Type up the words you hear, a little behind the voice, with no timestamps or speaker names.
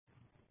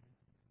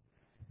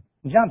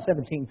In John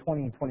 17:20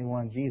 and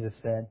 21, Jesus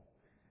said,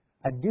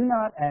 I do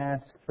not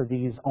ask for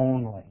these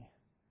only,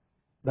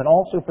 but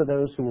also for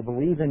those who will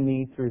believe in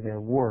me through their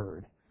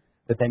word,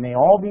 that they may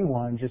all be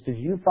one, just as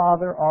you,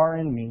 Father, are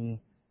in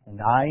me, and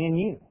I in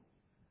you,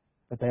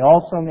 that they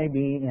also may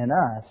be in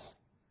us,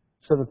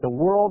 so that the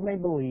world may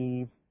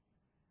believe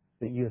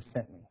that you have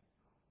sent me.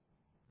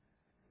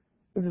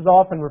 This is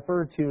often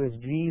referred to as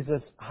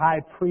Jesus' high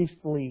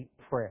priestly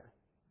prayer.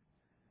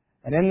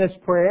 And in this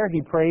prayer,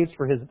 he prays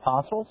for his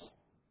apostles.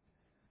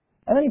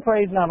 And then he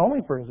prays not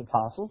only for his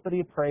apostles, but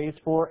he prays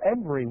for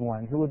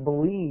everyone who would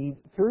believe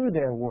through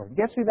their word.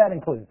 Guess who that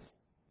includes?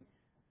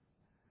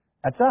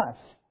 That's us.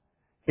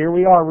 Here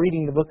we are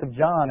reading the book of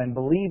John and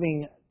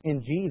believing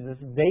in Jesus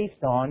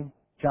based on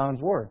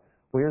John's word.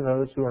 We are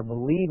those who are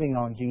believing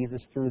on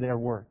Jesus through their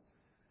word.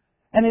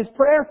 And his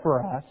prayer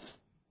for us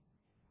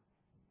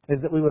is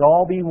that we would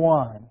all be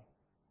one,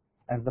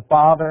 as the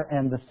Father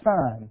and the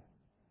Son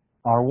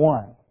are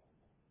one.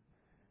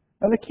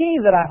 Now the key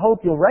that I hope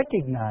you'll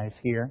recognize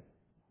here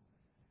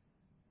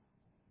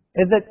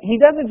is that he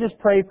doesn't just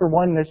pray for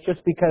oneness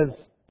just because,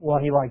 well,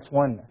 he likes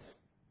oneness.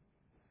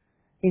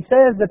 He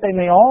says that they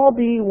may all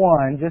be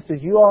one, just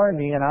as you are in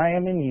me and I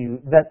am in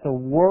you, that the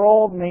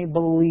world may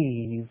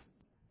believe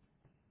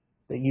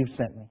that you've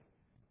sent me.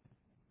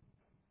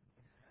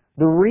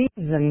 The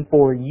reason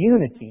for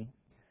unity,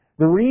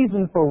 the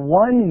reason for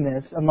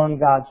oneness among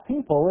God's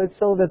people is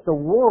so that the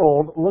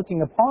world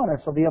looking upon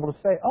us will be able to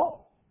say,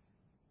 oh,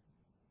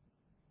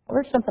 well,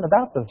 there's something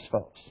about those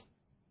folks.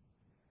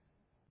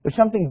 There's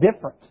something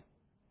different.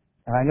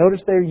 And I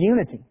notice their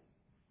unity.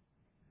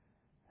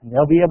 And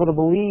they'll be able to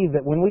believe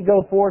that when we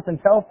go forth and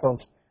tell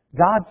folks,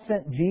 God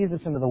sent Jesus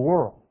into the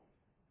world.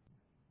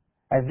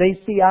 As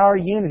they see our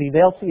unity,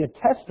 they'll see a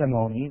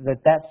testimony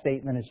that that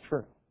statement is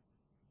true.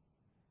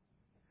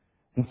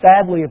 And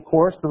sadly, of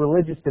course, the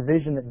religious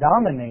division that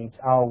dominates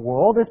our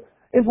world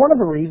is one of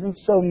the reasons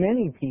so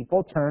many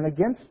people turn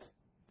against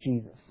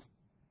Jesus.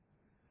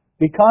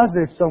 Because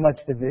there's so much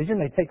division,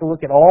 they take a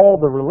look at all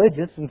the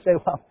religious and say,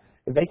 well,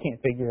 if they can't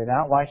figure it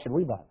out, why should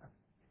we bother?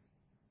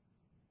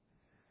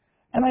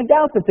 And I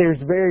doubt that there's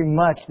very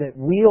much that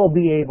we'll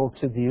be able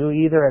to do,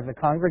 either as a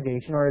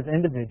congregation or as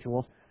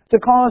individuals, to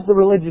cause the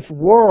religious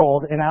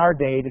world in our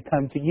day to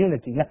come to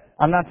unity. Now,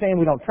 I'm not saying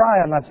we don't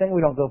try, I'm not saying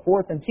we don't go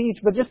forth and teach,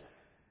 but just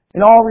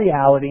in all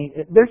reality,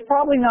 there's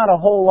probably not a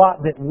whole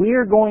lot that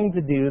we're going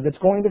to do that's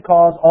going to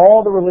cause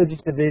all the religious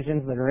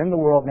divisions that are in the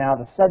world now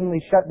to suddenly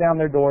shut down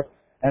their doors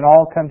and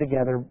all come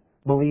together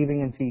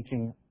believing and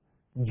teaching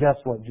just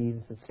what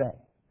Jesus is saying.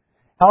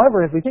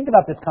 However, as we think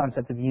about this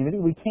concept of unity,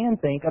 we can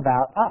think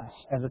about us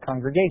as a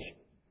congregation.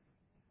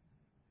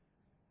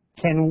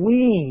 Can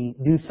we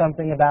do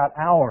something about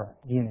our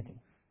unity?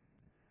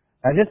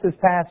 Now, just this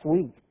past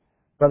week,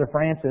 Brother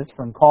Francis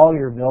from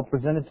Collierville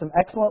presented some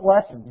excellent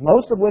lessons,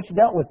 most of which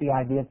dealt with the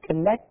idea of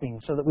connecting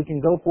so that we can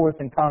go forth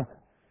and conquer.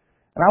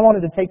 And I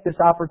wanted to take this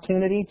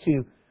opportunity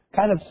to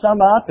kind of sum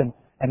up and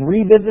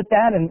revisit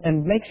that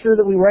and make sure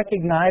that we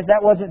recognize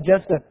that wasn't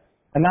just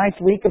a nice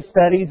week of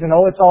studies and,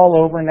 oh, it's all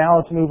over and now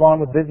let's move on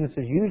with business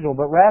as usual,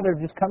 but rather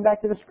just come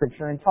back to the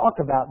Scripture and talk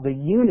about the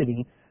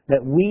unity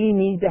that we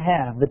need to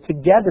have, the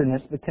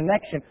togetherness, the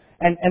connection,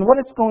 and what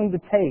it's going to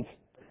take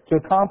to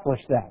accomplish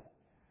that.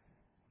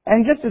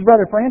 And just as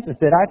Brother Francis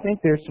did, I think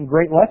there's some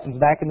great lessons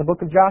back in the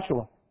book of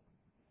Joshua.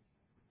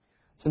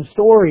 Some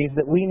stories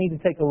that we need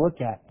to take a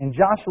look at. In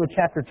Joshua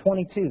chapter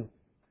 22,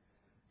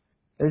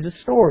 there's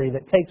a story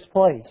that takes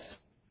place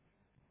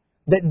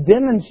that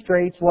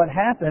demonstrates what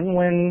happened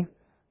when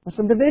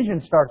some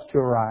division starts to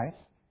arise.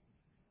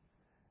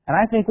 And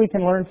I think we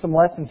can learn some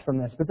lessons from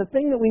this. But the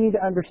thing that we need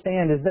to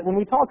understand is that when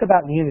we talk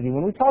about unity,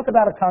 when we talk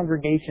about a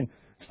congregation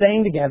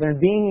staying together and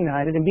being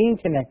united and being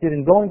connected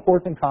and going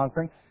forth and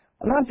conquering,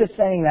 I'm not just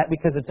saying that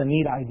because it's a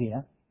neat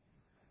idea.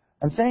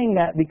 I'm saying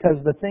that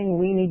because the thing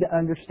we need to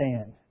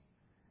understand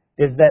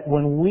is that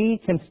when we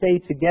can stay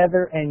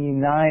together and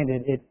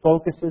united, it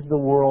focuses the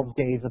world's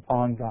gaze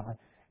upon God.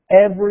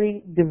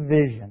 Every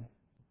division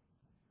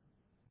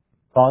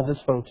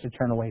causes folks to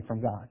turn away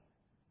from God.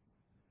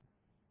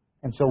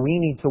 And so we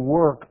need to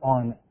work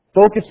on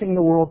focusing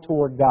the world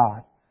toward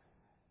God.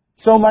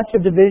 So much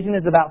of division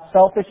is about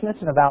selfishness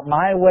and about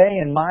my way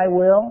and my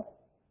will.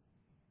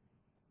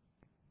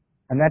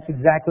 And that's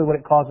exactly what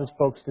it causes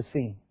folks to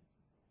see.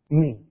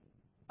 Me.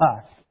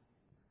 Us.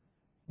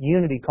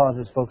 Unity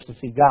causes folks to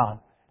see God.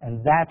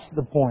 And that's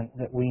the point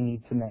that we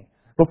need to make.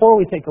 Before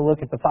we take a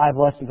look at the 5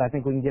 lessons I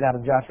think we can get out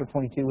of Joshua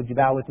 22, would you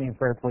bow with me in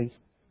prayer, please?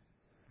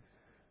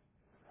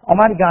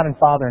 Almighty God and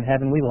Father in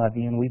heaven, we love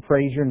you and we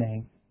praise your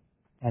name.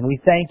 And we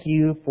thank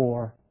you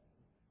for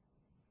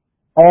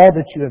all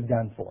that you have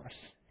done for us.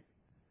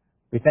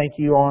 We thank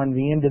you on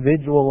the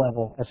individual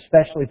level,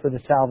 especially for the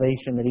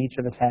salvation that each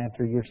of us had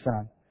through your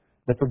Son,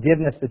 the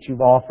forgiveness that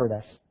you've offered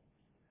us.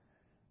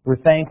 We're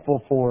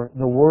thankful for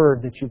the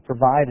Word that you've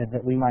provided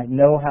that we might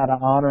know how to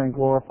honor and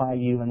glorify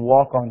you and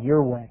walk on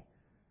your way.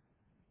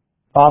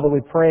 Father, we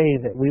pray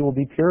that we will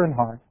be pure in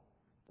heart,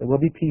 that we'll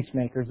be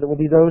peacemakers, that we'll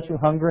be those who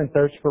hunger and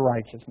thirst for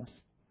righteousness.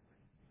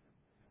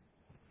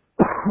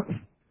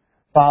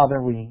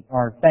 Father, we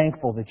are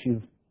thankful that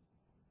you've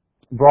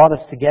brought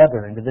us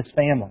together into this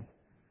family,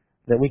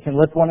 that we can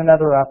lift one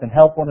another up and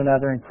help one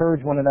another,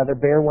 encourage one another,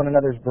 bear one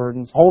another's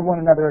burdens, hold one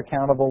another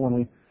accountable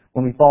when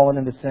we've fallen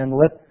into sin,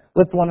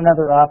 lift one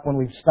another up when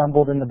we've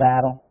stumbled in the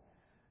battle.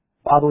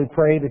 Father, we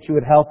pray that you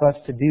would help us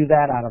to do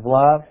that out of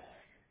love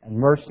and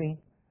mercy.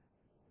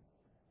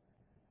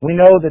 We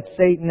know that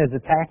Satan is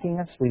attacking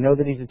us. We know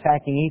that he's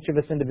attacking each of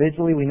us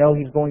individually. We know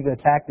he's going to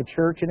attack the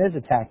church and is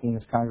attacking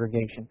this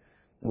congregation.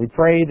 We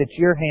pray that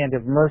your hand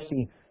of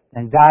mercy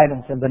and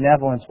guidance and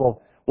benevolence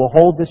will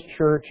hold this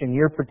church in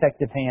your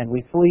protective hand.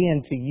 We flee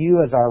into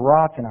you as our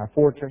rock and our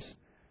fortress.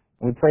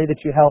 We pray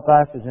that you help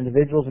us as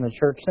individuals in the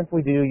church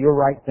simply do your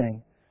right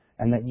thing,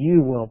 and that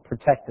you will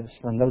protect us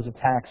from those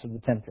attacks of the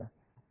tempter.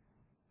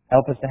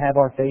 Help us to have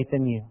our faith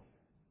in you.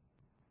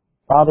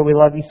 Father, we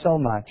love you so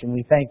much, and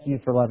we thank you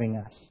for loving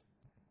us.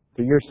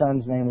 Through your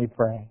Son's name we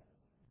pray.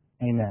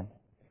 Amen.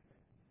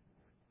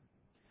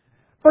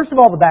 First of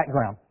all, the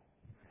background.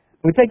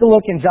 We take a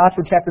look in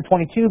Joshua chapter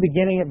 22,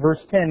 beginning at verse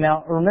 10.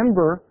 Now,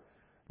 remember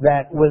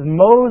that with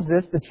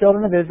Moses, the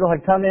children of Israel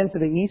had come into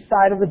the east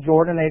side of the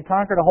Jordan. They had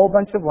conquered a whole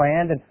bunch of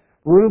land, and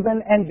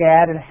Reuben and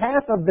Gad and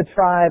half of the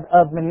tribe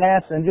of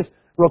Manasseh. And just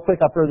real quick,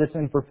 I'll throw this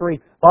in for free.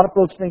 A lot of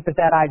folks think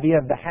that idea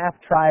of the half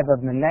tribe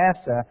of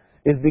Manasseh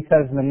is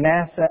because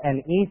Manasseh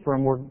and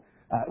Ephraim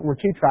were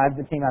two tribes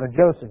that came out of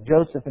Joseph.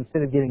 Joseph,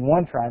 instead of getting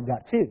one tribe,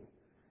 got two.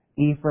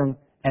 Ephraim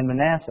and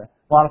Manasseh.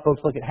 A lot of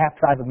folks look at half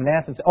tribe of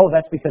Manasseh and say, oh,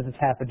 that's because it's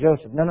half of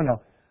Joseph. No.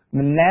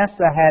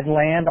 Manasseh had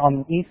land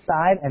on the east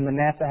side and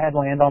Manasseh had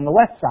land on the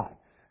west side.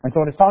 And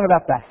so when it's talking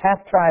about the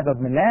half tribe of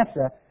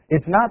Manasseh,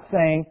 it's not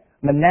saying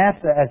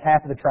Manasseh as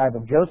half of the tribe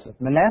of Joseph.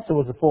 Manasseh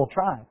was a full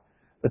tribe,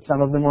 but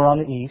some of them were on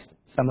the east,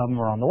 some of them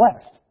were on the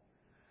west.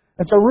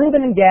 And so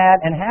Reuben and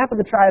Gad and half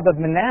of the tribe of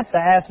Manasseh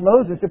asked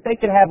Moses if they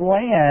could have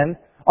land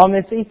on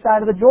this east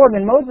side of the Jordan.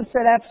 And Moses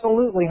said,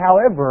 absolutely.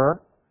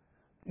 However,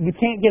 you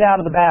can't get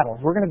out of the battles.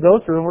 We're going to go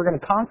through and we're going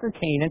to conquer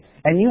Canaan,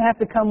 and you have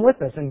to come with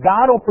us. And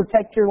God will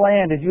protect your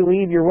land as you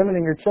leave your women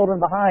and your children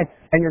behind,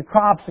 and your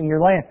crops and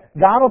your land.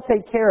 God will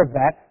take care of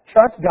that.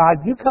 Trust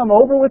God. You come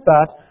over with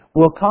us.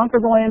 We'll conquer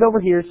the land over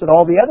here so that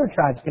all the other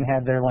tribes can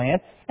have their land,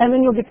 and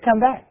then you'll get to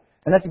come back.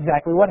 And that's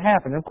exactly what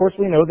happened. Of course,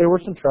 we know there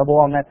was some trouble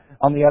on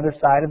the other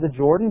side of the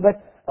Jordan, but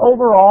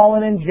overall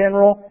and in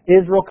general,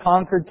 Israel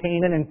conquered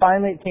Canaan, and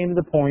finally it came to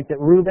the point that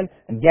Reuben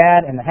and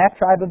Gad and the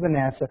half-tribe of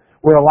Manasseh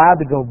were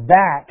allowed to go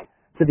back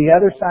to the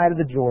other side of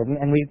the Jordan,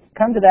 and we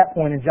come to that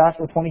point in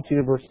Joshua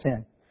 22, verse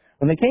 10.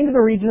 When they came to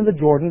the region of the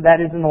Jordan,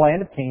 that is in the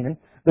land of Canaan,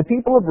 the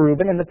people of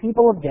Reuben and the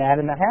people of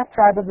Gad and the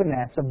half-tribe of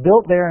Manasseh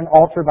built there an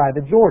altar by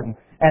the Jordan,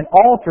 an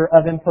altar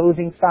of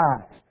imposing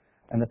size.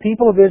 And the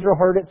people of Israel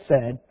heard it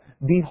said,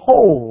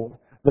 behold,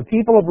 the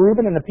people of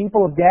Reuben and the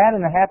people of Gad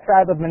and the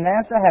half-tribe of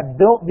Manasseh have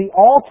built the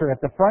altar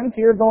at the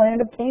frontier of the land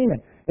of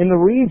Canaan, in the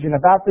region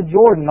about the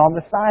Jordan, on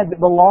the side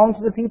that belongs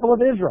to the people of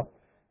Israel.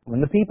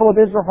 When the people of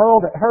Israel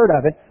heard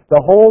of it,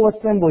 the whole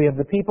assembly of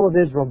the people of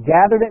Israel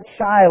gathered at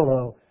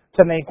Shiloh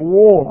to make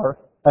war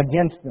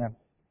against them.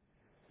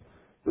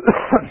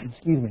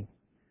 Excuse me.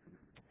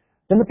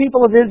 Then the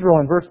people of Israel,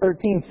 in verse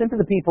 13, sent to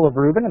the people of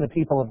Reuben and the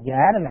people of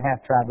Gad and the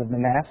half-tribe of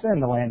Manasseh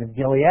in the land of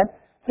Gilead,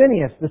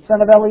 Phinehas, the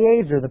son of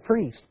Eleazar, the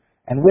priest,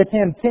 and with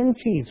him 10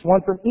 chiefs,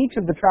 one from each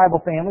of the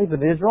tribal families of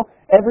Israel,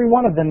 every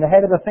one of them the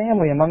head of a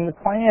family among the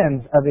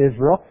clans of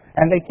Israel.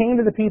 And they came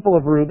to the people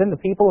of Reuben,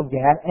 the people of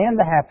Gad, and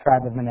the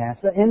half-tribe of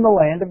Manasseh in the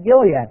land of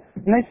Gilead.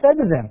 And they said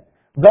to them,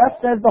 thus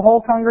says the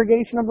whole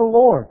congregation of the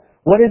Lord,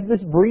 what is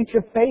this breach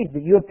of faith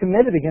that you have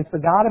committed against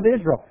the God of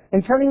Israel,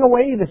 in turning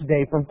away this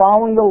day from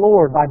following the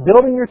Lord, by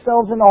building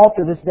yourselves an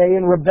altar this day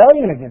in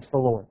rebellion against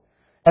the Lord?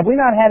 Have we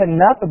not had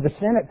enough of the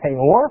sin at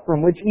Peor,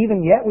 from which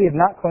even yet we have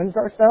not cleansed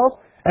ourselves,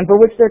 and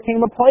for which there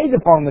came a plague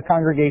upon the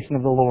congregation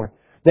of the Lord,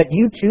 that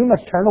you too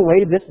must turn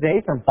away this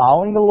day from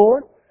following the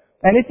Lord?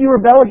 And if you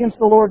rebel against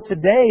the Lord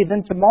today,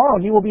 then tomorrow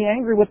He will be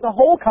angry with the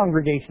whole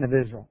congregation of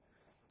Israel.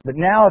 But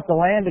now if the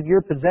land of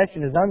your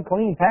possession is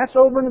unclean, pass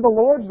over into the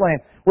Lord's land,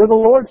 where the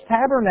Lord's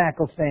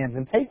tabernacle stands,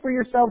 and take for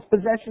yourselves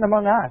possession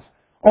among us.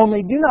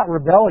 Only do not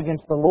rebel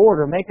against the Lord,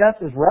 or make us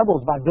as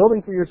rebels by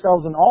building for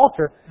yourselves an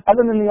altar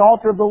other than the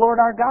altar of the Lord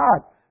our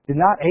God. Did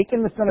not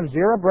Achan the son of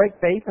Zerah break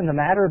faith in the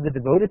matter of the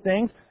devoted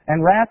things,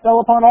 and wrath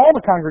fell upon all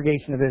the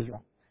congregation of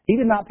Israel? He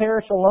did not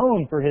perish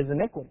alone for his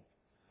iniquity.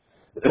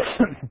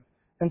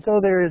 And so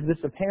there is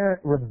this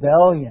apparent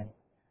rebellion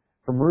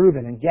from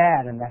Reuben and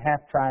Gad and the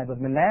half-tribe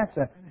of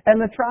Manasseh. And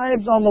the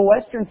tribes on the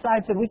western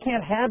side said, we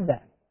can't have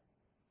that.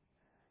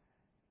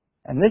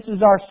 And this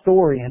is our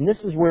story, and this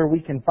is where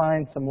we can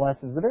find some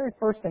lessons. The very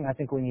first thing I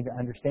think we need to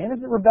understand is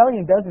that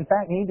rebellion does, in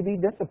fact, need to be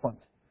disciplined.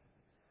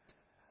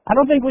 I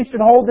don't think we should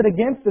hold it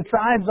against the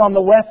tribes on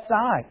the west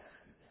side,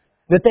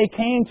 that they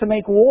came to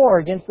make war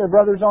against their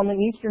brothers on the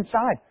eastern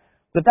side.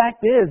 The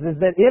fact is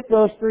that if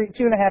those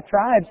 2.5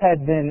 tribes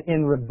had been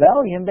in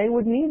rebellion, they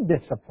would need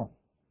discipline.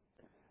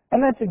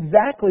 And that's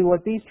exactly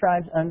what these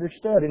tribes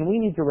understood, and we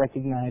need to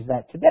recognize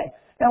that today.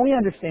 Now, we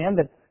understand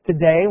that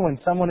today when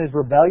someone is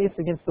rebellious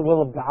against the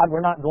will of God,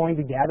 we're not going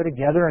to gather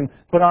together and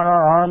put on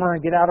our armor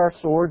and get out our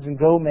swords and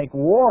go make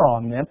war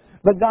on them.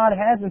 But God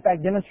has, in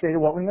fact, demonstrated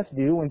what we must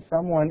do when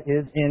someone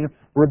is in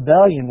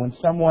rebellion, when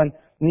someone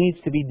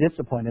needs to be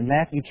disciplined. In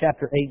Matthew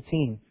chapter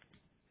 18,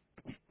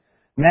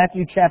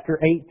 Matthew chapter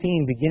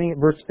 18, beginning at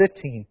verse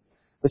 15,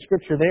 the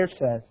Scripture there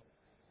says,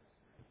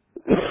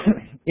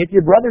 "If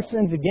your brother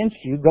sins against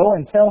you, go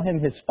and tell him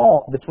his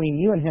fault between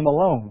you and him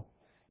alone.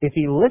 If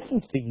he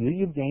listens to you,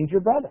 you've gained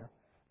your brother.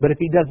 But if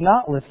he does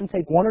not listen,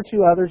 take one or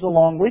two others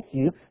along with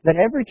you, that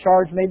every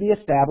charge may be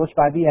established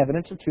by the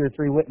evidence of two or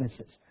three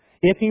witnesses.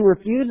 If he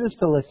refuses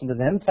to listen to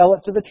them, tell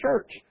it to the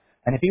church.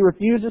 And if he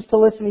refuses to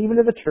listen even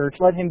to the church,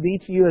 let him be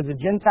to you as a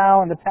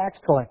Gentile and a tax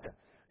collector.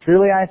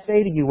 Truly I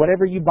say to you,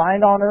 whatever you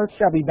bind on earth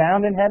shall be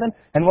bound in heaven,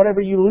 and whatever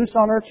you loose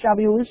on earth shall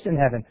be loosed in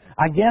heaven.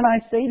 Again I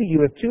say to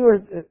you, if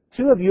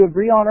two of you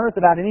agree on earth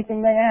about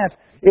anything they ask,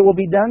 it will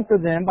be done for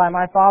them by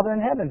my Father in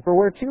heaven. For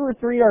where two or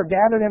three are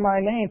gathered in my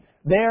name,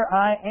 there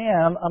I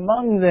am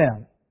among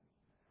them."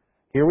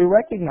 Here we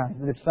recognize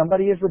that if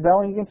somebody is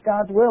rebelling against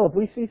God's will, if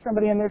we see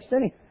somebody in their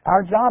sinning,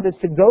 our job is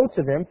to go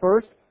to them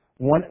first,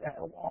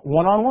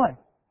 one-on-one.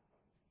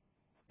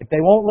 If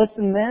they won't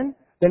listen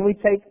then we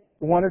take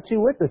one or two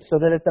with us, so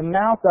that at the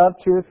mouth of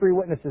two or three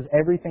witnesses,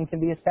 everything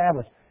can be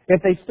established.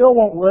 If they still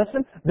won't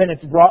listen, then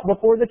it's brought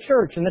before the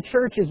church, and the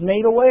church is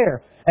made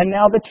aware. And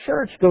now the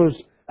church goes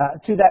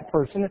to that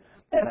person.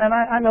 And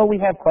I know we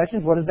have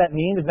questions. What does that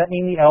mean? Does that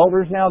mean the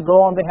elders now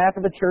go on behalf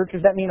of the church?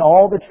 Does that mean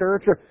all the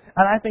church?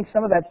 And I think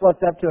some of that's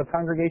left up to a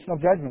congregational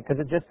judgment, because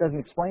it just doesn't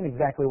explain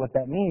exactly what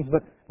that means.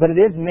 But it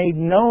is made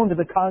known to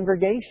the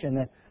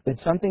congregation that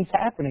something's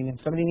happening, and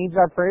somebody needs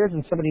our prayers,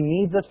 and somebody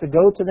needs us to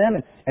go to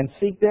them and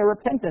seek their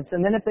repentance.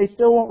 And then if they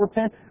still won't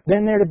repent,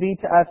 then they're to be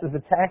to us as a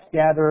tax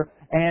gatherer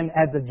and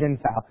as a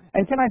Gentile.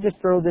 And can I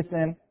just throw this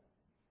in?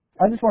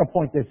 I just want to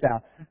point this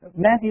out.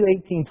 Matthew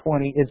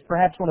 18:20 is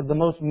perhaps one of the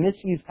most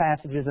misused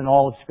passages in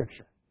all of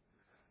Scripture.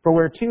 For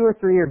where two or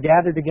three are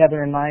gathered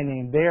together in my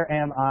name, there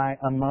am I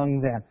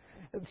among them.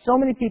 So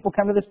many people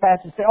come to this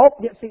passage and say, oh,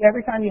 yeah, see,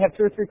 every time you have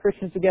two or three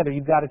Christians together,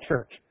 you've got a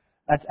church.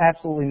 That's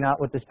absolutely not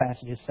what this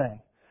passage is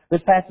saying.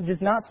 This passage is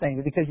not saying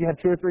that because you have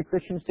two or three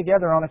Christians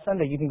together on a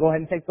Sunday, you can go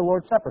ahead and take the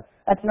Lord's Supper.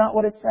 That's not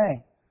what it's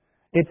saying.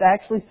 It's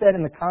actually said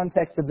in the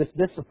context of this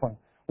discipline.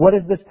 What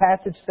does this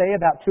passage say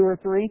about two or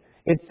three?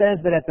 It says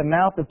that at the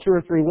mouth of two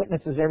or three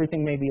witnesses,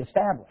 everything may be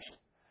established.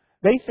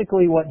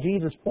 Basically, what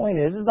Jesus' point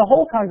is the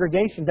whole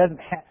congregation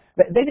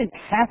they didn't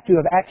have to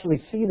have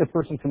actually seen the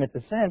person commit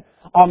the sin.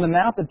 On the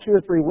mouth of two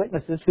or three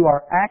witnesses who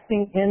are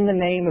acting in the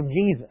name of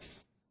Jesus,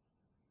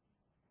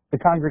 the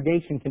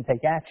congregation can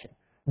take action.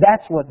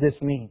 That's what this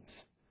means.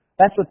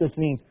 That's what this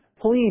means.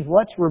 Please,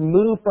 let's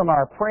remove from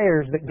our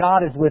prayers that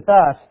God is with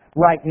us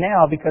right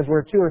now because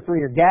where two or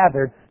three are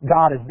gathered,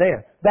 God is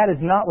there. That is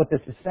not what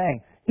this is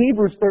saying.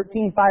 Hebrews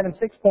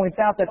 13:5-6 points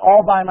out that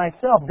all by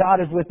myself,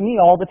 God is with me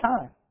all the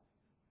time.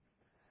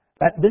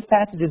 This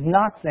passage is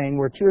not saying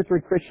where two or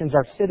three Christians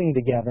are sitting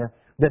together,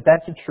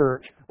 that's a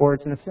church or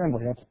it's an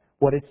assembly.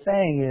 What it's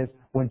saying is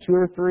when two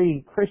or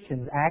three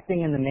Christians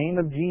acting in the name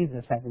of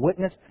Jesus have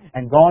witnessed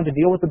and gone to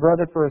deal with the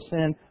brother for a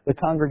sin, the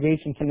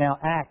congregation can now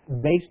act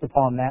based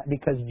upon that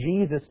because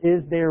Jesus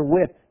is there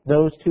with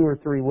those two or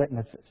three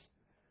witnesses.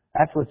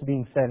 That's what's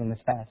being said in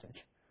this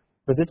passage.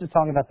 But this is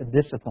talking about the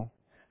discipline.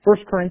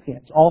 1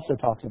 Corinthians also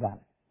talks about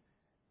it.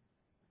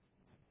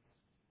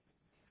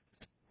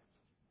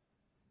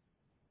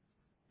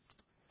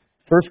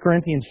 1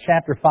 Corinthians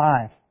chapter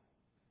 5,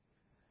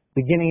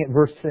 beginning at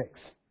verse 6.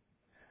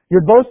 Your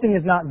boasting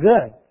is not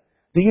good.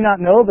 Do you not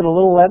know that a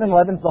little leaven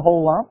leavens the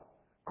whole lump?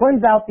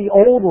 Cleanse out the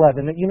old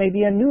leaven, that you may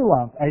be a new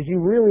lump, as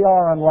you really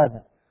are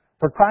unleavened.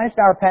 For Christ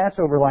our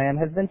Passover lamb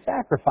has been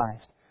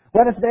sacrificed.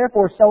 Let us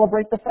therefore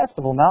celebrate the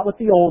festival, not with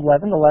the old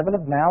leaven, the leaven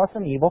of malice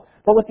and evil,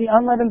 but with the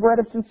unleavened bread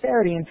of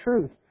sincerity and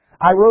truth.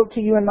 I wrote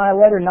to you in my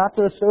letter not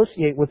to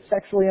associate with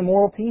sexually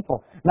immoral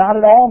people, not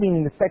at all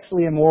meaning the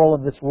sexually immoral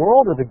of this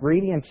world, or the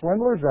greedy and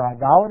swindlers or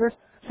idolaters,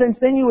 since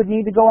then you would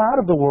need to go out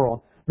of the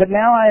world. But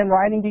now I am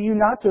writing to you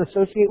not to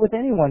associate with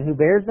anyone who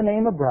bears the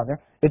name of brother,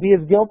 if he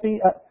is guilty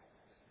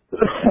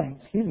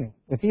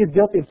if he is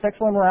guilty of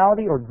sexual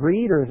immorality or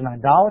greed or is an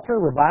idolater,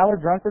 reviler,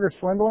 drunkard, or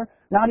swindler,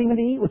 not even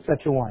to eat with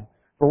such a one.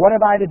 For what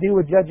have I to do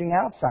with judging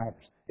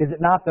outsiders? Is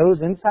it not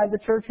those inside the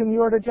church whom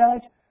you are to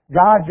judge?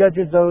 God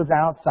judges those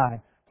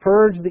outside.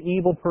 Purge the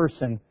evil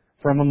person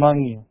from among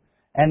you.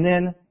 And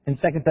then in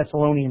 2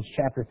 Thessalonians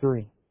chapter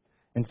 3.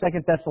 In 2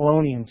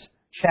 Thessalonians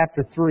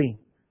chapter 3.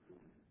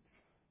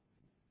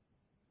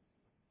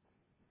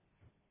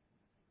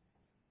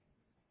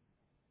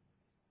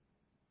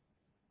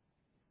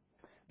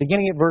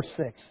 Beginning at verse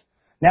 6.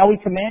 Now we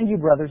command you,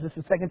 brothers, this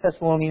is 2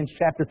 Thessalonians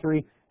chapter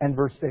 3 and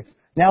verse 6.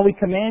 Now we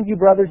command you,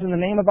 brothers, in the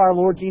name of our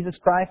Lord Jesus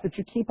Christ, that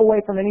you keep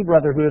away from any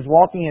brother who is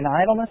walking in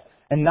idleness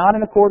and not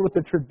in accord with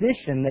the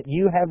tradition that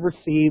you have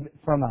received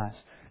from us.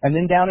 And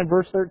then down in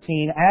verse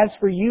 13, as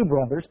for you,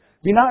 brothers,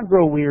 do not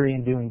grow weary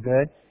in doing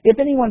good. If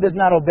anyone does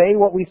not obey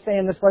what we say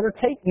in this letter,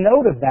 take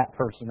note of that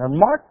person or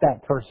mark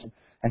that person,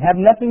 and have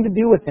nothing to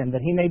do with him,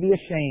 that he may be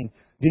ashamed.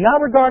 Do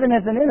not regard him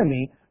as an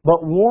enemy,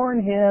 but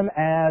warn him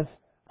as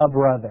a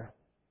brother.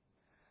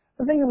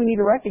 The thing that we need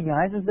to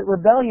recognize is that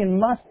rebellion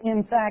must,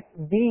 in fact,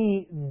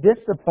 be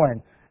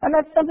disciplined. And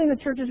that's something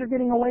that churches are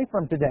getting away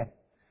from today.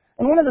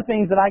 And one of the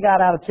things that I got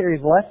out of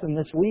Terry's lesson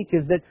this week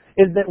is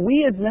that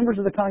we as members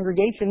of the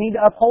congregation need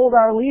to uphold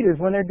our leaders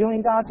when they're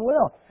doing God's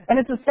will. And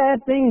it's a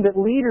sad thing that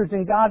leaders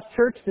in God's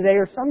church today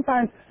are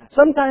sometimes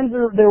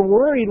they're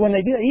worried when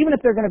they do that. Even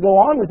if they're going to go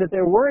on with it,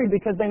 they're worried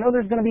because they know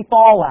there's going to be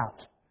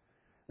fallout.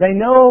 They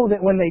know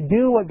that when they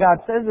do what God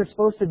says they're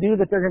supposed to do,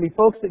 that there are going to be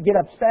folks that get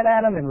upset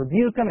at them and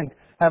rebuke them and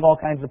have all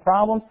kinds of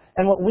problems.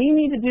 And what we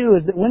need to do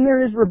is that when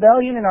there is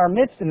rebellion in our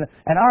midst and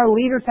our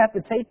leaders have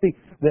to take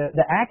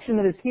the action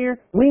that is here,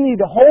 we need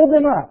to hold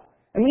them up.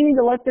 And we need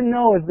to let them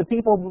know, as the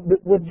people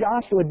with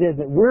Joshua did,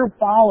 that we're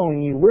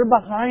following you, we're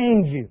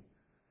behind you.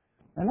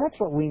 And that's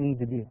what we need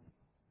to do.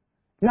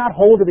 Not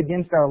hold it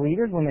against our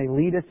leaders when they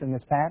lead us in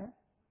this pattern,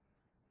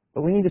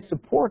 but we need to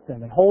support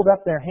them and hold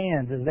up their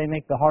hands as they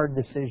make the hard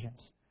decisions.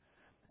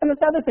 And this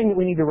other thing that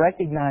we need to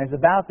recognize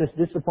about this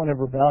discipline of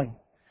rebellion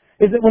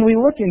is that when we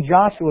look in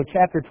Joshua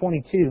chapter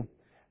 22,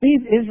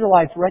 these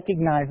Israelites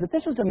recognized that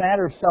this was a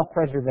matter of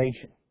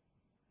self-preservation.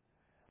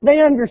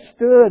 They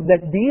understood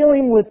that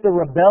dealing with the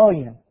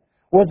rebellion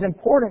was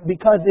important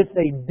because if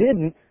they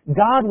didn't,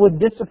 God would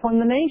discipline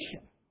the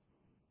nation.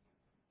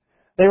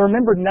 They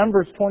remembered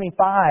Numbers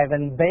 25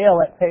 and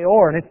Baal at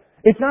Peor. And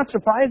it's not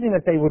surprising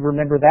that they would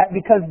remember that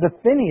because the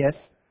Phinehas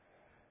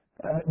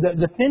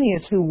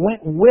who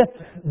went with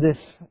this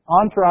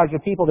entourage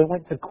of people that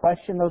went to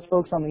question those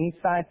folks on the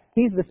east side,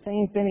 he's the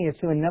same Phinehas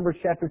who in Numbers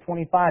chapter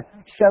 25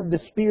 shoved the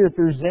spear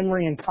through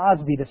Zimri and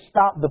Cosby to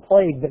stop the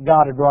plague that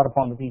God had brought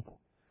upon the people.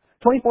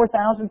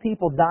 24,000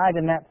 people died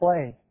in that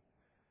plague.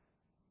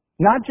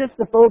 Not just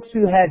the folks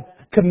who had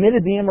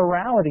committed the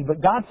immorality, but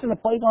God sent a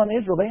plague on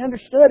Israel. They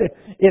understood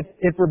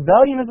if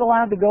rebellion is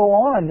allowed to go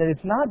on, that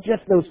it's not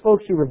just those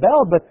folks who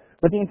rebelled,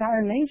 but the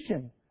entire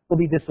nation will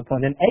be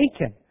disciplined. And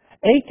Achan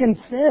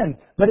sinned,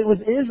 but it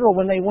was Israel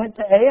when they went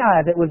to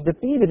Ai that was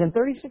defeated, and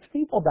 36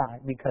 people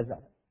died because of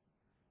it.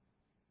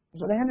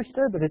 So they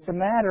understood that it's a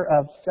matter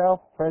of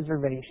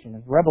self-preservation.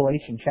 And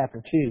Revelation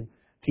chapter 2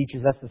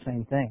 teaches us the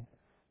same thing.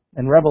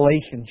 In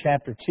Revelation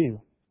chapter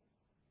 2,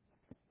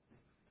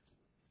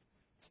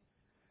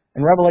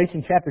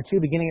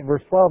 beginning at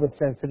verse 12, it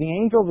says, "To the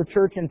angel of the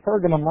church in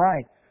Pergamum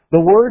write, the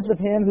words of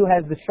him who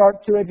has the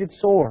sharp two-edged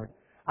sword.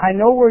 I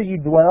know where you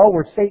dwell,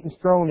 where Satan's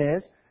throne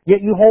is,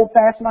 yet you hold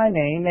fast my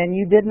name, and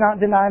you did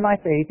not deny my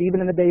faith, even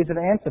in the days of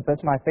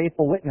Antipas, my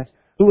faithful witness,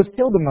 who was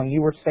killed among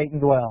you where Satan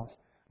dwells.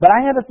 But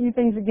I have a few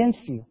things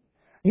against you.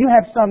 You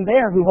have some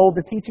there who hold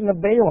the teaching of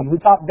Balaam, who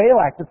taught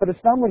Balak to put a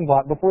stumbling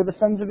block before the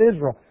sons of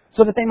Israel,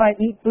 so that they might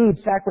eat food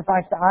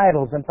sacrificed to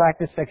idols and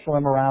practice sexual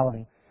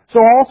immorality. So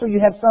also you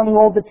have some who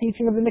hold the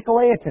teaching of the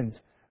Nicolaitans.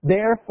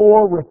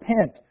 Therefore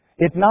repent.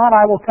 If not,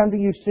 I will come to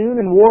you soon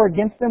and war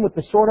against them with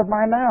the sword of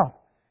my mouth.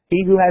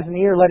 He who has an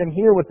ear, let him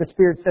hear what the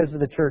Spirit says to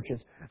the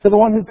churches. To the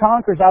one who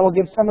conquers, I will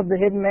give some of the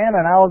hidden manna,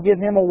 and I will give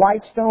him a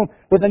white stone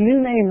with a new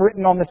name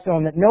written on the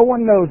stone that no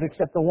one knows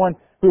except the one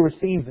who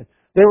receives it."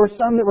 There were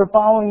some that were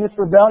following this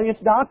rebellious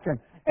doctrine.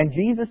 And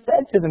Jesus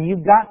said to them,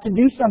 you've got to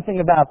do something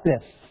about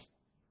this.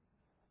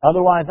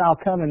 Otherwise, I'll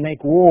come and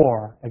make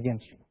war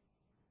against you.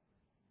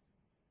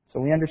 So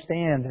we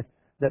understand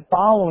that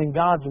following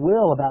God's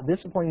will about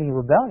disciplining the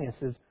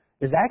rebellious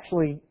is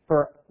actually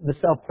for the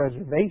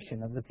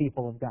self-preservation of the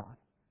people of God.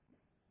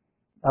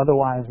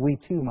 Otherwise, we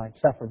too might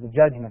suffer the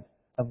judgment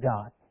of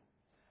God.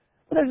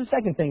 But there's a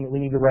second thing that we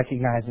need to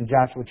recognize in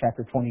Joshua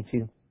chapter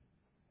 22.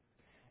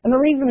 And the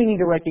reason we need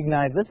to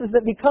recognize this is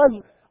that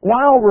because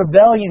while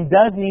rebellion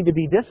does need to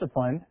be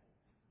disciplined,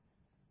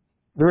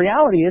 the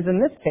reality is, in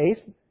this case,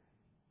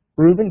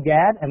 Reuben,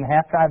 Gad, and the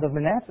half-tribe of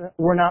Manasseh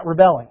were not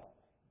rebelling.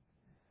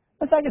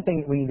 The second thing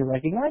that we need to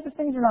recognize is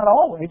things are not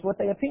always what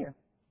they appear.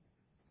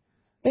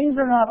 Things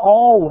are not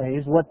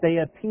always what they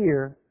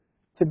appear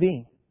to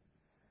be.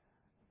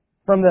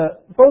 From the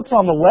folks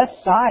on the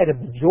west side of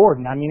the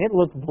Jordan, it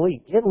looked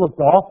bleak. It looked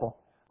awful.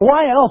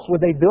 Why else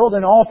would they build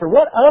an altar?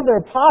 What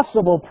other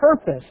possible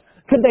purpose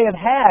could they have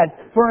had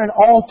for an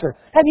altar?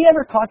 Have you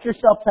ever caught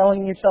yourself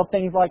telling yourself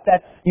things like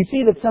that? You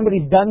see that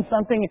somebody's done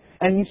something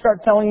and you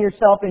start telling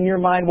yourself in your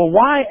mind, well,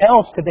 why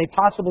else could they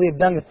possibly have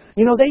done this?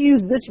 They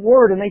used this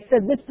word and they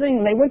said this thing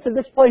and they went to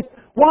this place.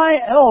 Why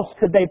else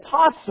could they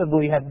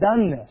possibly have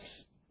done this?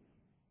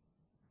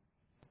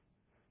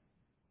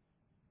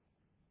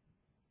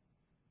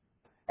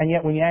 And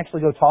yet when you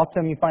actually go talk to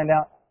them, you find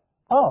out,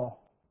 oh,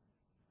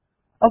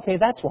 okay,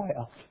 that's why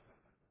else.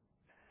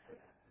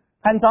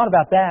 I hadn't thought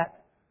about that.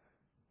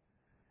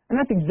 And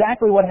that's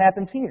exactly what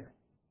happens here.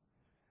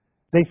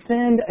 They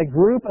send a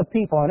group of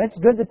people, and it's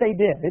good that they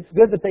did. It's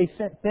good that they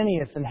sent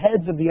Phinehas and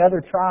heads of the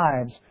other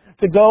tribes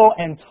to go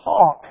and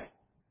talk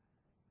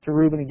to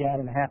Reuben and Gad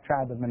and the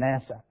half-tribe of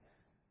Manasseh.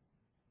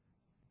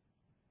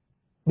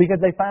 Because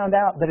they found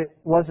out that it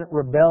wasn't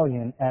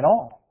rebellion at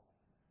all.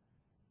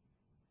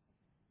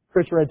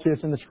 Chris read to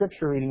us in the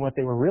scripture reading what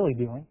they were really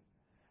doing.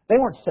 They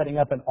weren't setting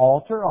up an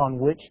altar on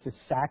which to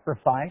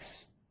sacrifice.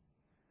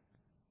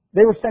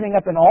 They were setting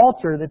up an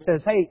altar that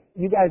says, hey,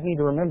 you guys need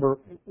to remember,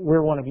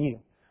 we're one of you.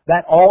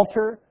 That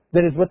altar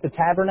that is with the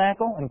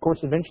tabernacle, and of course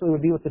eventually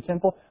would be with the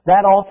temple,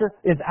 that altar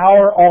is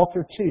our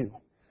altar too.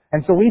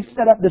 And so we've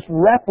set up this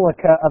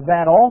replica of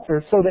that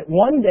altar so that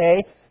one day,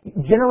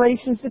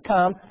 generations to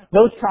come,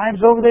 those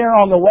tribes over there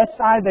on the west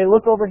side, they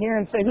look over here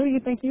and say, who do you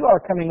think you are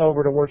coming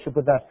over to worship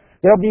with us?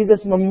 There'll be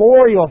this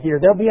memorial here.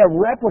 There'll be a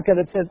replica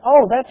that says,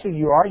 oh, that's who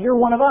you are. You're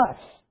one of us.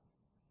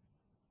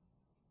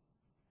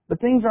 But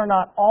things are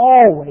not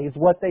always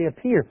what they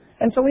appear.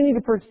 And so we need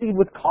to proceed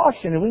with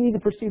caution and we need to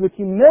proceed with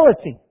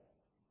humility.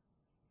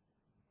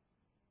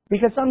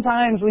 Because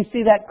sometimes we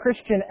see that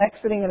Christian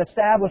exiting an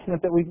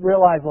establishment that we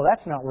realize, well,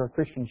 that's not where a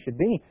Christian should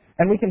be.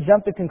 And we can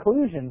jump to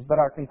conclusions, but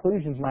our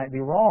conclusions might be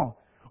wrong.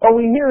 Or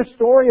we hear a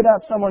story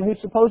about someone who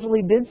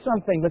supposedly did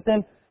something, but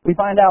then we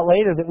find out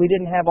later that we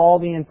didn't have all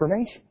the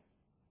information.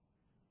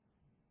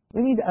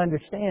 We need to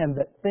understand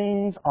that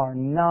things are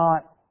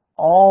not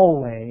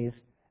always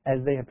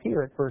as they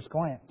appear at first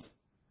glance.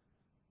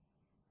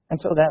 And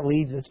so that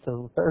leads us to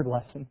the third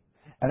lesson.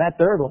 And that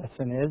third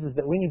lesson is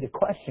that we need to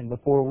question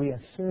before we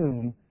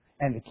assume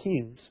and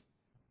accuse.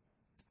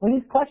 We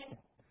need to question.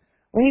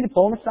 We need to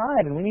pull them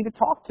aside and we need to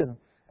talk to them.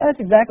 And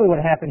that's exactly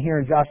what happened here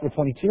in Joshua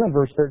 22 and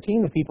verse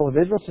 13. The people of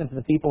Israel sent to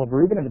the people of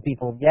Reuben and the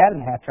people of Gad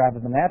and the half-tribe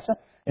of Manasseh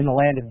in the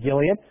land of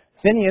Gilead,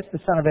 Phinehas, the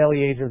son of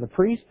Eleazar the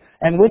priest,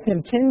 and with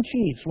him 10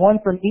 chiefs, one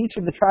from each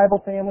of the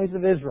tribal families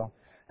of Israel.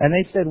 And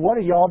they said, what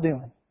are y'all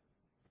doing?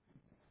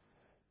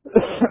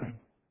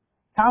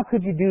 How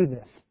could you do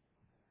this?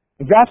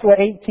 In Joshua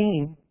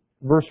 18,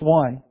 verse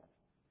 1,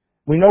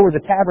 we know where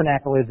the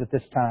tabernacle is at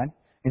this time.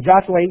 In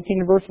Joshua 18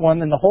 and verse 1,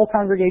 then the whole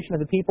congregation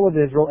of the people of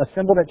Israel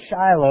assembled at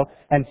Shiloh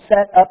and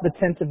set up the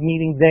tent of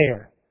meeting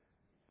there.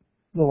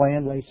 The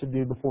land lay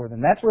subdued before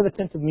them. That's where the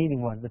tent of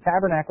meeting was. The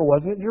tabernacle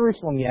wasn't at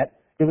Jerusalem yet.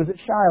 It was at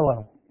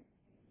Shiloh.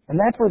 And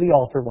that's where the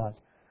altar was.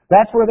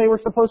 That's where they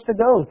were supposed to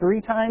go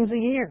 3 times a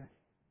year.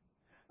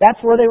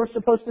 That's where they were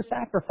supposed to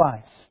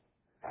sacrifice.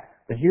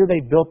 But here they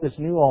built this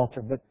new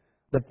altar. But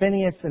the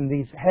Phinehas and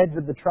these heads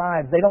of the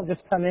tribes, they don't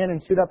just come in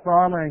and suit up for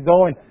armor and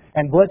go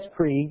and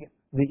blitzkrieg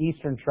the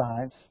eastern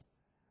tribes.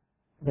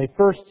 They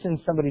first send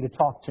somebody to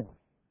talk to them.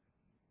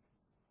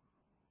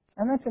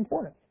 And that's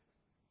important.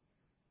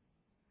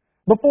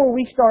 Before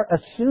we start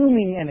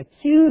assuming and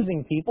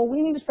accusing people,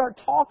 we need to start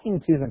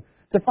talking to them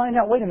to find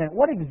out, wait a minute,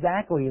 what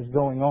exactly is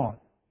going on?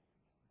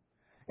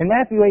 In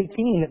Matthew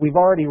 18 that we've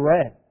already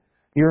read,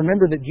 you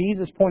remember that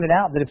Jesus pointed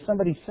out that if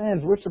somebody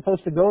sins, we're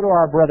supposed to go to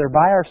our brother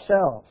by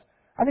ourselves.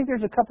 I think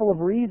there's a couple of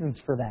reasons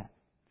for that.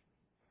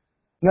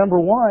 Number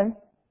one,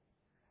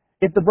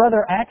 if the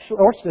brother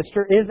or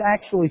sister is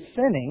actually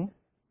sinning,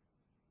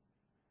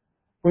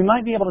 we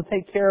might be able to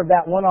take care of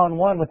that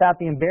one-on-one without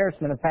the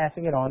embarrassment of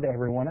passing it on to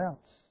everyone else.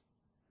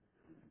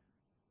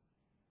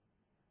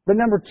 But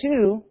number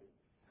two,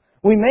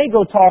 we may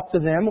go talk to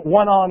them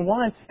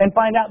one-on-one and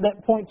find out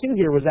that point 2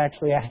 here was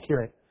actually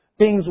accurate.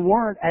 Things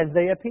weren't as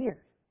they appeared.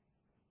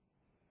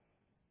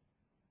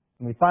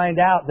 And we find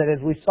out that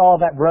as we saw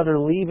that brother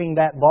leaving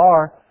that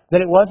bar,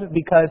 that it wasn't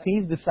because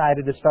he's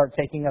decided to start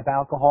taking up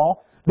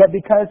alcohol, but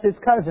because his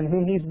cousin,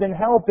 whom he's been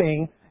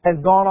helping, has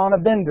gone on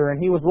a bender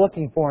and he was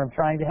looking for him,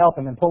 trying to help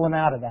him and pull him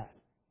out of that.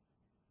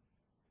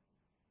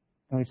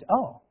 And we say,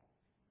 oh.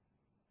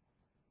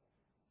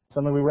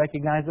 Suddenly we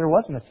recognize there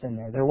wasn't a sin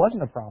there. There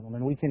wasn't a problem,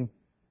 and we can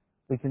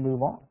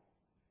move on.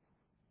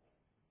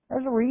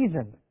 There's a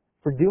reason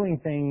for doing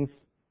things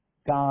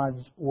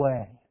God's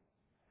way.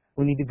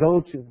 We need to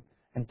go to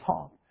and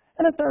talk.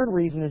 And a third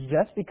reason is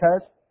just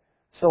because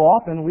so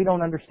often we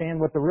don't understand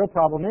what the real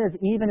problem is,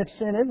 even if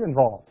sin is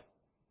involved.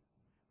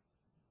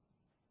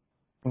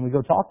 When we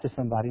go talk to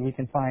somebody, we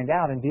can find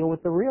out and deal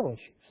with the real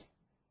issues.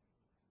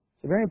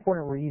 It's very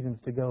important reasons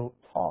to go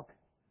talk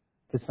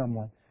to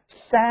someone.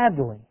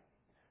 Sadly,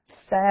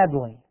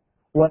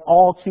 what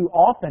all too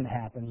often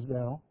happens,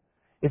 though,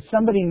 if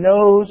somebody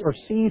knows or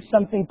sees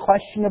something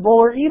questionable,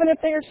 or even if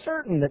they are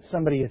certain that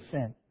somebody has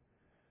sinned,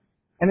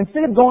 and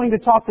instead of going to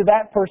talk to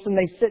that person,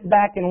 they sit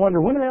back and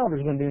wonder, when are the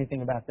elders going to do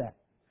anything about that?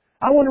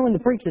 I wonder when the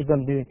preacher's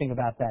going to do anything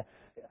about that.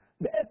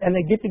 And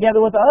they get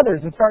together with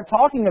others and start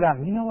talking about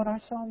it. You know what I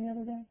saw the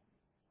other day?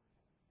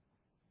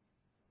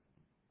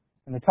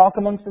 And they talk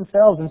amongst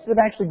themselves. Instead of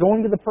actually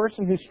going to the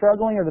person who's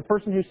struggling or the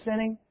person who's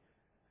sinning,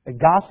 they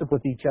gossip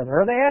with each other.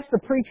 Or they ask the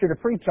preacher to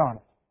preach on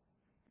it.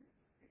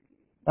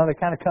 Now they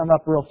kind of come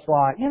up real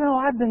sly. You know,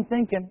 I've been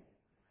thinking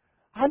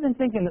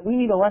that we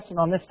need a lesson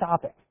on this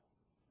topic.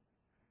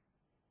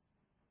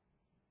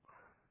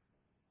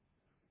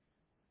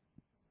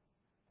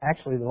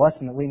 Actually, the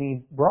lesson that we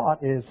need brought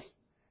is,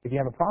 if you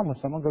have a problem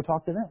with someone, go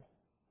talk to them.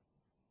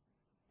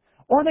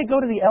 Or they go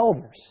to the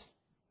elders.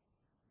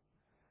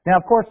 Now,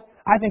 of course,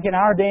 I think in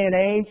our day and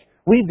age,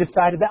 we've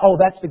decided that,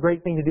 that's the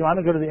great thing to do. I'm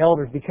going to go to the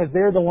elders because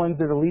they're the ones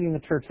that are leading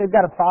the church. They've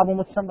got a problem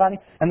with somebody,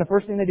 and the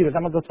first thing they do is,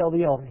 I'm going to go tell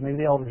the elders. Maybe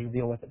the elders will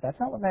deal with it. That's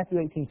not what Matthew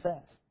 18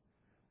 says.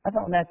 That's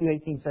not what Matthew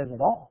 18 says at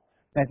all.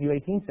 Matthew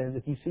 18 says,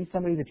 if you see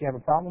somebody that you have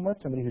a problem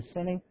with, somebody who's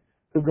sinning,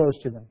 Who goes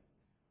to them?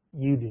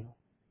 You do.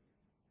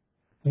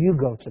 You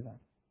go to them.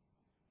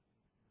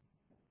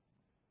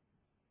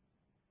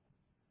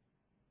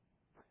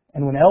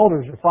 And when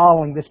elders are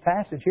following this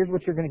passage, here's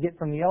what you're going to get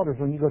from the elders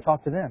when you go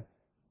talk to them.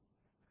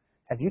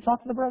 Have you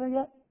talked to the brother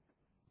yet?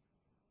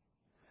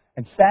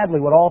 And sadly,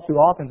 what all too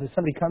often is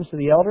somebody comes to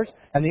the elders,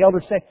 and the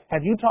elders say,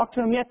 have you talked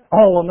to him yet?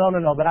 Oh, well,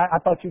 no, but I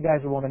thought you guys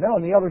would want to know.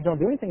 And the elders don't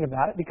do anything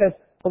about it because,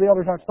 well, the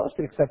elders aren't supposed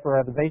to except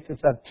for the basis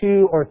of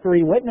 2 or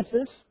 3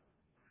 witnesses.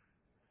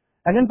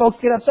 And then folks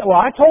get upset. Well,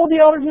 I told the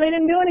elders and they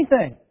didn't do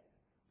anything.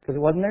 Because it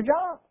wasn't their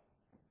job.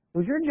 It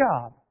was your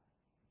job.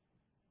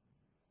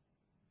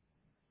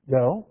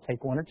 Go,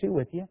 take 1 or 2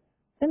 with you,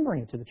 then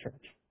bring it to the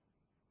church.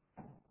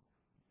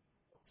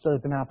 So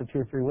that the mouth of 2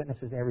 or 3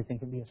 witnesses, everything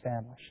can be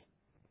established.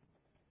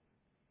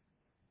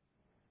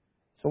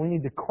 So we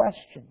need to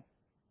question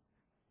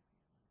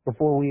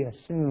before we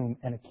assume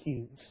and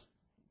accuse.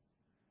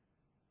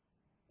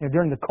 You know,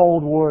 during the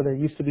Cold War, there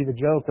used to be the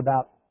joke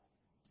about,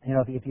 you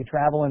know, if you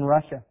travel in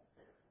Russia,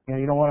 you know,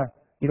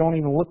 you don't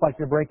even look like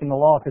you're breaking the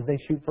law because they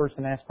shoot first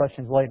and ask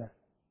questions later.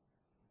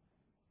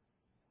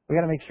 We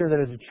got to make sure that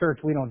as a church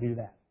we don't do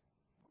that.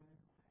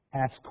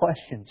 Ask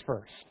questions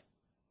first.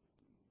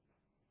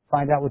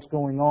 Find out what's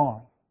going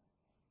on.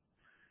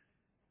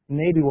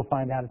 Maybe we'll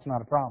find out it's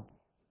not a problem.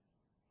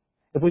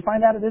 If we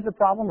find out it is a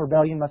problem,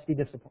 rebellion must be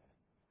disciplined.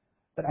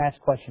 But ask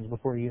questions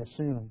before you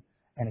assume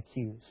and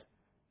accuse.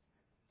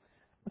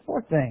 The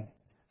fourth thing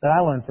that I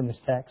learned from this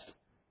text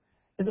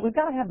is that we've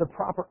got to have the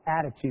proper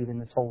attitude in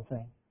this whole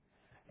thing.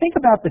 Think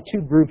about the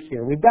 2 groups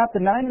here. We've got the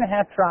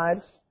 9.5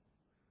 tribes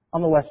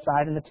on the west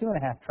side and the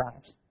 2.5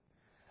 tribes.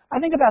 I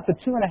think about the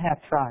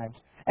 2.5 tribes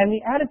and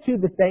the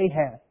attitude that they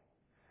had.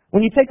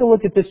 When you take a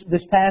look at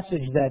this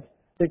passage that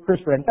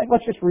Chris read, in fact,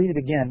 let's just read it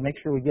again, make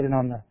sure we get it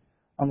on the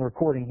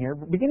recording here.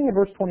 Beginning of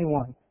verse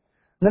 21.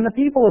 Then the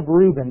people of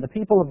Reuben, the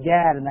people of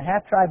Gad, and the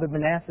half-tribe of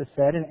Manasseh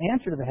said in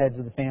answer to the heads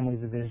of the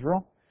families of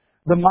Israel,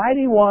 the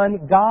mighty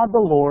one, God the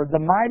Lord, the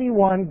mighty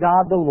one,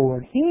 God the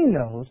Lord, He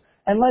knows,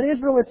 and let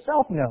Israel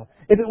itself know.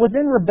 If it was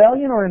in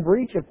rebellion or in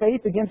breach of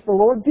faith against the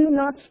Lord, do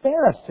not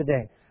spare us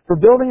today for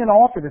building an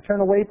altar to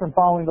turn away from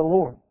following the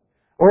Lord.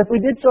 Or if we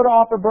did so to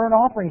offer burnt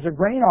offerings or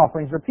grain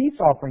offerings or peace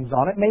offerings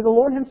on it, may the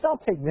Lord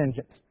Himself take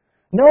vengeance.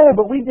 No,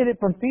 but we did it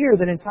from fear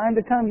that in time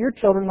to come your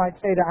children might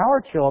say to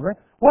our children,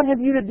 what have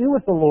you to do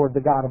with the Lord,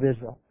 the God of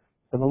Israel?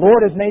 For the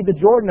Lord has made the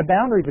Jordan a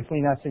boundary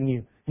between us and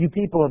you, you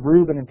people of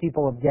Reuben and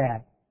people of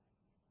Gad.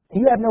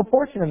 You have no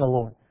portion in the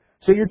Lord,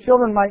 so your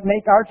children might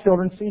make our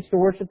children cease to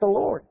worship the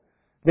Lord.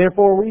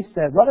 Therefore we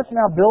said, let us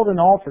now build an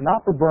altar,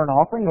 not for burnt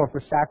offering or for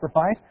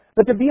sacrifice,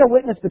 but to be a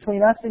witness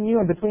between us and you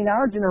and between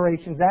our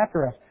generations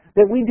after us,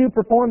 that we do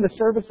perform the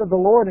service of the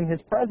Lord in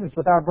His presence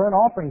with our burnt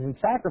offerings and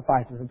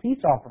sacrifices and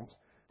peace offerings.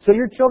 So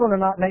your children will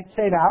not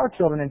say to our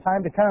children in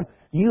time to come,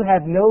 you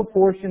have no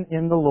portion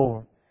in the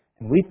Lord.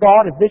 And we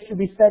thought if this should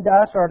be said to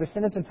us or our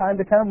descendants in time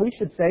to come, we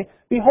should say,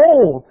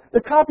 behold, the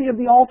copy of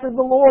the altar of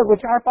the Lord,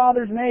 which our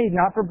fathers made,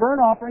 not for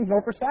burnt offerings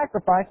nor for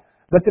sacrifice,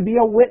 but to be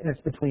a witness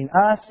between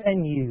us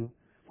and you.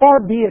 Far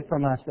be it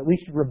from us that we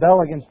should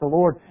rebel against the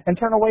Lord and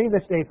turn away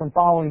this day from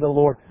following the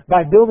Lord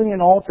by building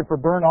an altar for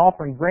burnt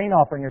offering, grain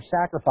offering, or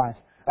sacrifice,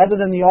 other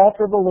than the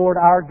altar of the Lord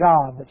our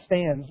God that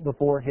stands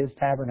before His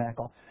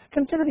tabernacle.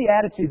 Consider the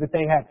attitude that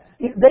they had.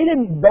 They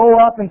didn't go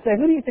up and say,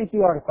 who do you think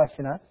you are to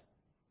question us?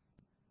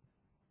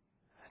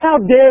 How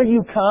dare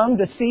you come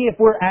to see if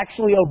we're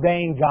actually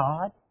obeying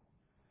God?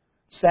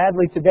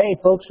 Sadly today,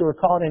 folks who are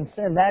caught in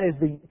sin, that is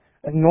the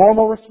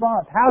normal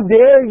response. How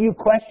dare you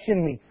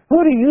question me?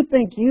 Who do you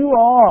think you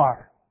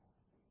are?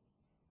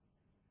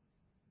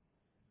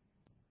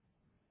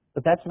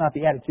 But that's not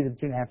the attitude of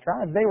the 2.5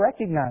 tribes. They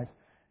recognize,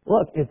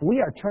 look, if we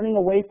are turning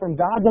away from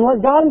God, then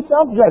let God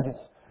Himself judge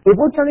us. If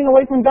we're turning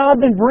away from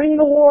God, then bring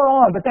the war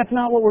on. But that's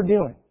not what we're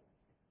doing.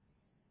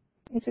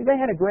 You see, they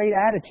had a great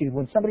attitude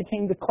when somebody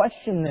came to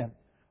question them.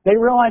 They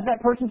realized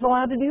that person's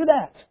allowed to do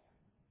that.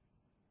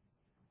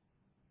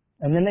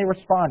 And then they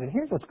responded.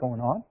 Here's what's going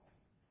on.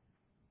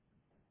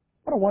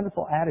 What a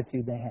wonderful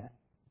attitude they had.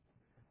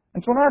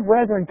 And so when our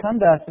brethren come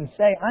to us and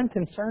say, I'm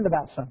concerned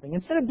about something,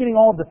 instead of getting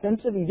all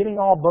defensive and getting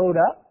all bowed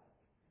up,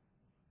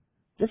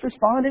 just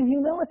respond in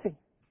humility.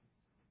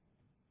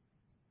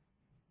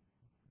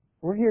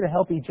 We're here to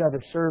help each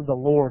other serve the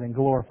Lord and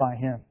glorify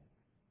Him.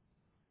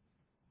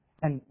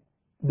 And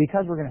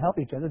because we're going to help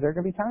each other, there are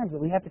going to be times that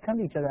we have to come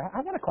to each other.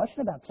 I've got a question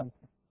about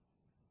something.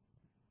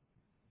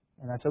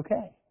 And that's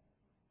okay.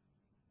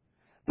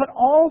 But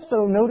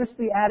also notice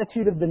the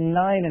attitude of the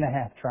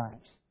 9.5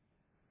 tribes.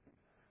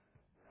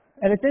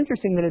 And it's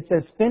interesting that it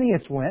says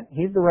Phinehas went.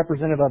 He's the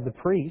representative of the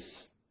priests.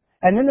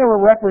 And then there were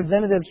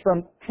representatives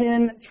from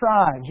 10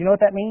 tribes. You know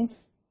what that means?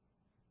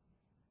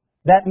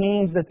 That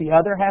means that the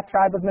other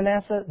half-tribe of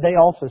Manasseh, they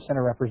also sent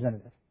a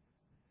representative.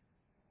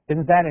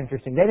 Isn't that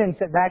interesting? They didn't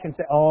sit back and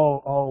say,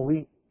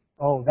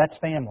 that's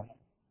family.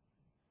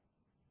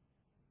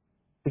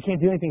 We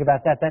can't do anything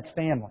about that. That's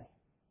family.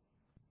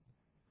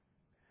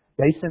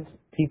 They sent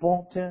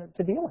people to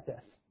deal with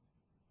this.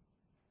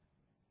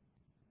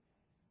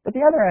 But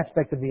the other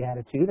aspect of the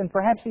attitude, and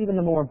perhaps even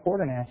the more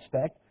important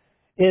aspect,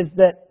 is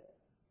that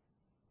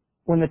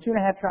when the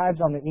 2.5 tribes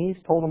on the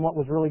east told them what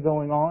was really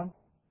going on,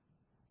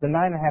 the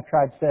 9.5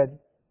 tribes said,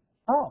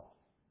 oh,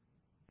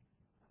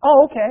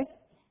 okay.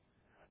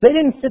 They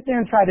didn't sit there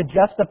and try to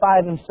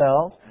justify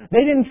themselves.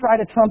 They didn't try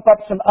to trump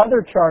up some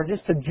other charges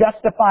to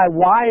justify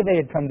why they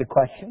had come to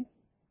question.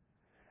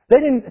 They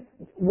didn't.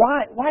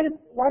 Why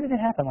did it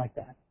happen like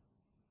that?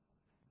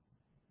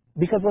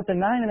 Because what the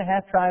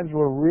 9.5 tribes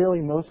were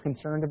really most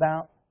concerned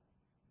about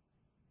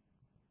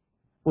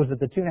was that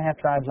the 2.5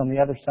 tribes on the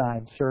other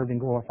side served and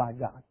glorified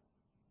God.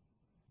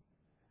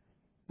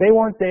 They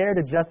weren't there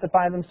to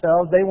justify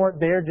themselves. They weren't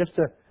there just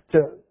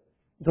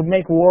to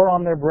make war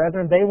on their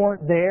brethren. They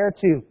weren't there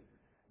to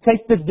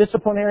take this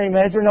disciplinary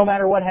measure no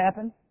matter what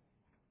happened.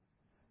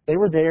 They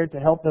were there to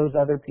help those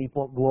other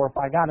people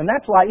glorify God. And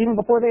that's why even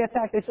before they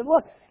attacked, they said,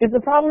 look, if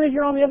the problem is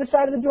you're on the other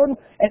side of the Jordan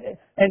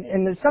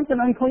and there's something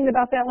unclean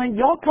about that land,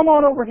 y'all come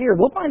on over here.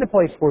 We'll find a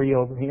place for you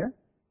over here.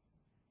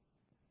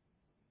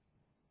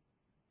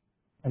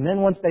 And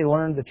then once they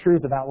learned the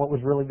truth about what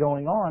was really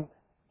going on,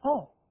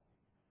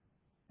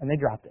 and they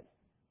dropped it.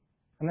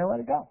 And they let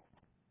it go.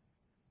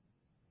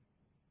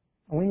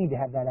 And we need to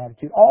have that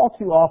attitude. All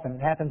too often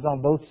it happens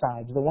on both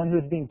sides. The one who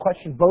is being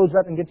questioned bows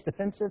up and gets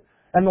defensive,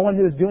 and the one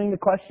who is doing the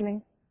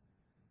questioning,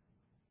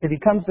 if he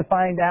comes to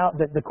find out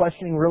that the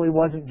questioning really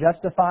wasn't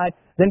justified,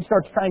 then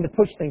starts trying to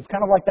push things.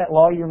 Kind of like that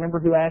law, you remember,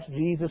 who asked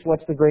Jesus,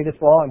 what's the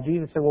greatest law? And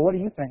Jesus said, well, what do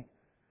you think?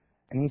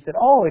 And he said,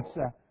 it's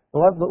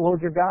love the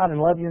Lord your God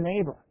and love your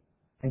neighbor.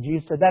 And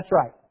Jesus said, that's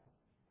right.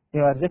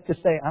 As if to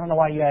say, I don't know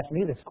why you asked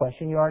me this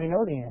question. You already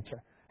know the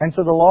answer. And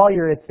so the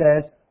lawyer, it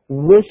says,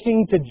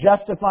 wishing to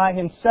justify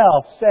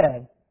himself,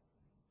 said,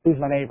 who's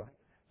my neighbor?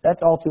 That's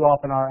all too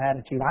often our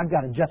attitude. I've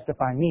got to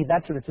justify me.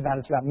 That's what it's about.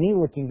 It's about me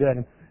looking good.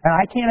 And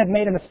I can't have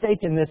made a mistake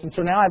in this, and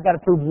so now I've got to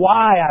prove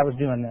why I was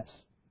doing this.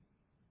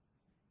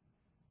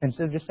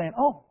 Instead of just saying,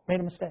 made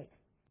a mistake.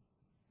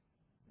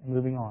 And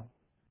moving on.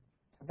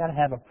 I've got to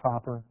have a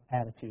proper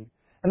attitude.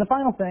 And the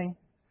final thing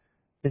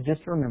is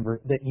just to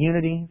remember that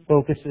unity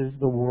focuses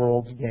the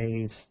world's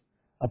gaze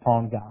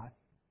upon God.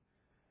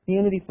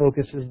 Unity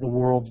focuses the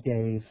world's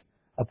gaze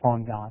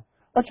upon God.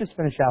 Let's just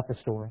finish out the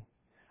story.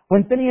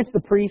 When Phinehas the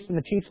priest and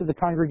the chiefs of the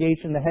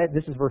congregation,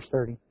 this is verse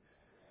 30,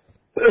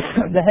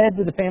 the heads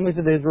of the families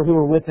of Israel who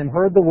were with him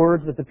heard the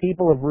words that the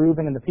people of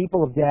Reuben and the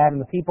people of Gad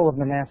and the people of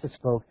Manasseh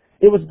spoke,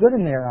 it was good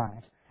in their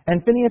eyes.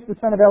 And Phinehas the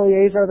son of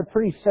Eleazar the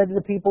priest said to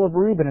the people of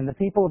Reuben and the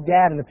people of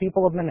Gad and the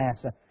people of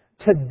Manasseh,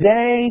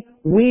 today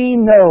we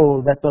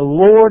know that the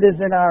Lord is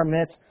in our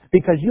midst,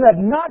 because you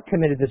have not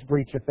committed this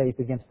breach of faith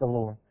against the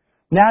Lord.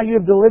 Now you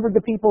have delivered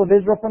the people of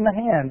Israel from the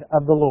hand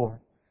of the Lord.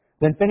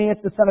 Then Phinehas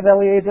the son of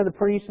Eleazar the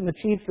priest and the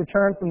chiefs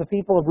returned from the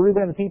people of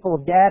Reuben and the people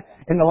of Gad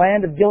in the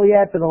land of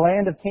Gilead to the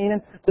land of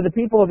Canaan to the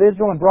people of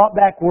Israel and brought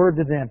back word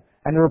to them.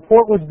 And the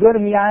report was good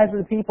in the eyes of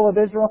the people of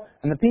Israel.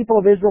 And the people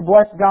of Israel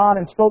blessed God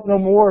and spoke no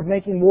more of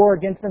making war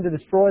against them to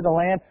destroy the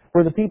land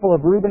where the people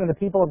of Reuben and the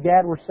people of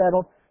Gad were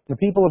settled. The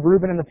people of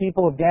Reuben and the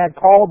people of Gad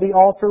called the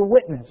altar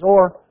Witness,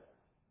 or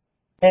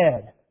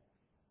Ed.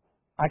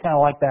 I kind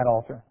of like that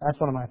altar. That's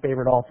one of my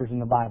favorite altars in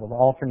the Bible, the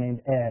altar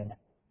named Ed.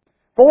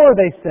 For,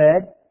 they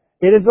said,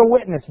 it is a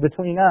witness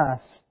between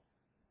us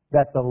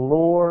that the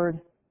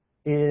Lord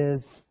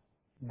is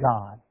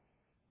God.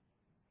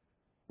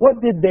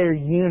 What did their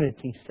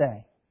unity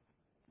say?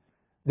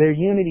 Their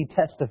unity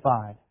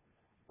testified,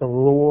 the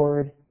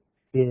Lord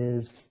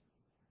is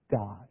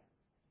God.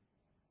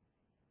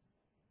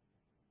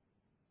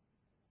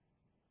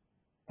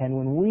 And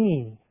when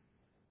we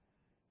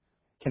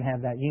can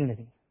have that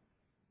unity,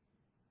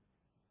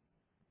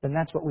 then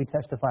that's what we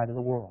testify to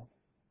the world.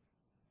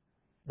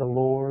 The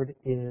Lord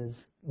is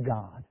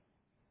God.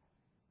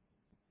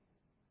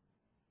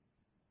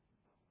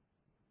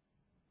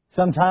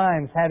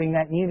 Sometimes having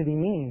that unity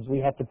means we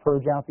have to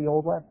purge out the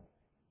old leaven.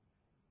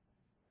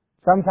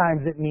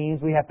 Sometimes it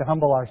means we have to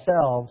humble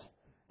ourselves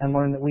and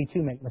learn that we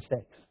too make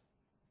mistakes.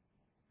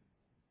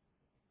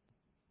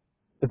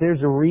 But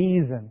there's a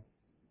reason.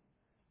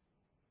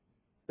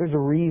 There's a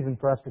reason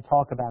for us to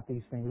talk about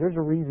these things. There's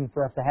a reason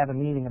for us to have a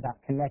meeting about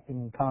connecting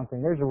and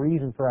conquering. There's a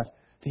reason for us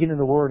to get into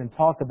the Word and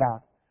talk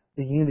about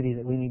the unity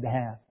that we need to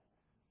have.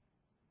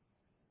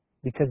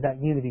 Because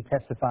that unity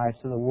testifies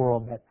to the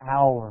world that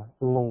our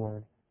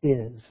Lord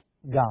is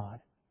God.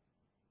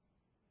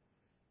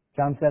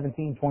 John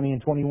 17, 20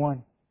 and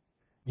 21.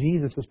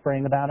 Jesus was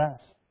praying about us.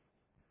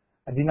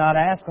 I do not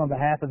ask on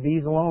behalf of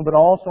these alone, but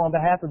also on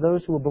behalf of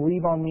those who will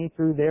believe on me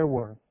through their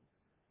word,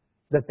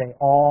 that they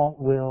all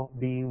will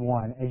be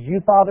one. As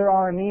you, Father,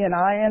 are in me and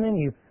I am in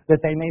you, that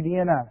they may be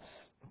in us,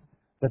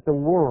 that the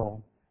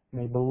world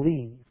may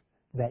believe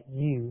that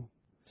you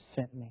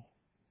sent me.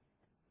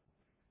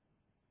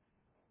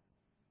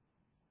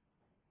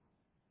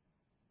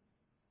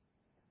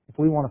 If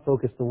we want to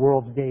focus the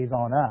world's gaze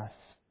on us,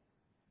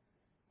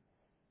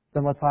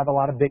 then let's have a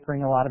lot of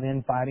bickering, a lot of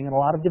infighting, and a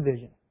lot of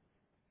division.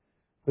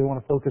 If we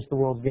want to focus the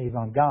world's gaze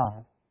on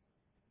God,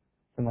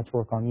 then let's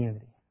work on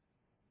unity.